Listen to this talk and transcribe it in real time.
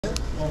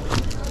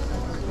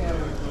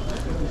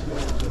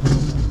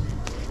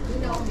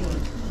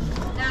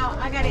Now,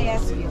 I gotta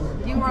ask you,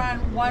 you were on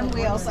one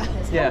wheel. So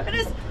Yeah.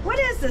 What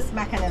is this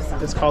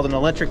mechanism? It's called an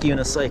electric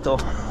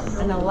unicycle.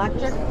 An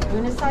electric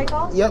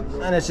unicycle? Yep,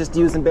 and it's just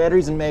using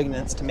batteries and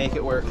magnets to make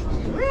it work.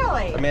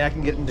 Really? I mean, I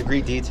can get into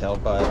great detail,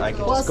 but I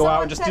can just go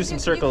out and just do some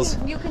circles.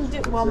 You can do,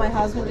 well, my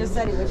husband just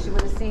said he wish you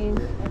would have seen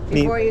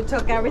before you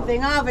took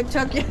everything off. It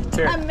took you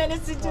 10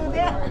 minutes to do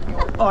that.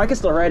 Oh, I can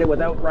still ride it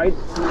without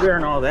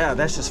wearing all that.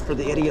 That's just for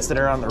the idiots that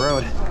are on the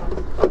road.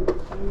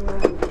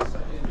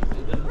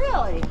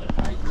 Really?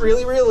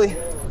 Really, really.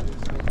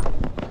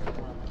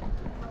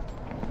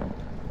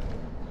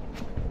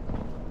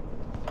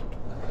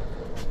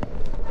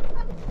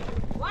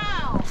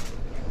 Wow.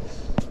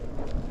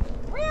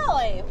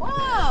 Really?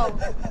 Wow.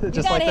 Just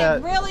you gotta like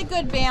have that. really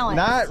good balance.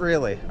 Not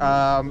really.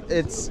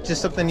 It's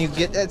just something you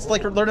get. It's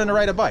like learning to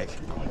ride a bike.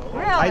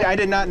 Really? I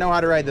did not know how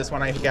to ride this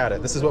when I got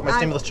it. This is what my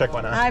stimulus check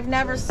went on. I've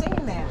never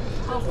seen that.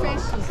 How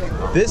fast is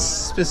it?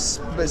 This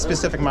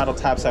specific model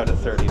tops out at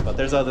 30, but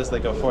there's others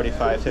that go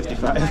 45,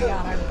 55.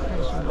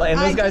 And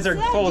those guys are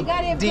full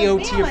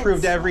DOT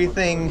approved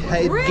everything,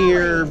 head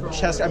gear,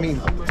 chest. I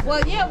mean,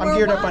 well, yeah, I'm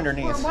geared up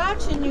underneath. We're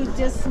watching you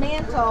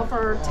dismantle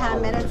for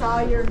 10 minutes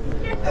all your.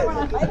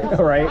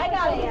 Right. I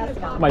gotta ask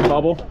you. My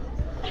bubble.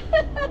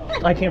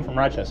 I came from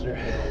Rochester.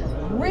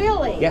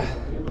 Really? Yeah.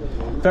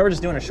 If I were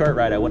just doing a short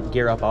ride, I wouldn't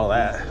gear up all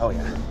that. Oh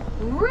yeah.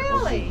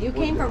 Really? You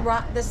came from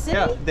the city?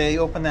 Yeah, they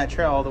opened that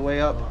trail all the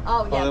way up.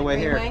 Oh, yeah, all the way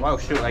here. Greenway. Wow,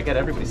 shoot! I got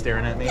everybody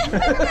staring at me.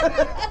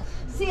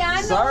 See,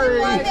 I'm Sorry. the only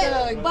one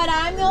that, but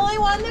I'm the only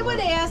one that would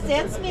ask.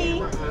 That's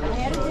me. I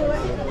had to do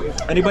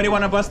it. Anybody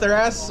want to bust their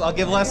ass? I'll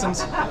give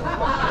lessons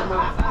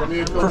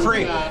for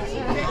free. I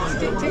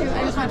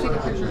just want to take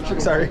a picture.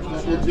 Sorry.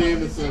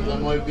 Jameson, that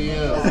might be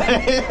it.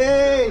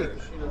 Hey!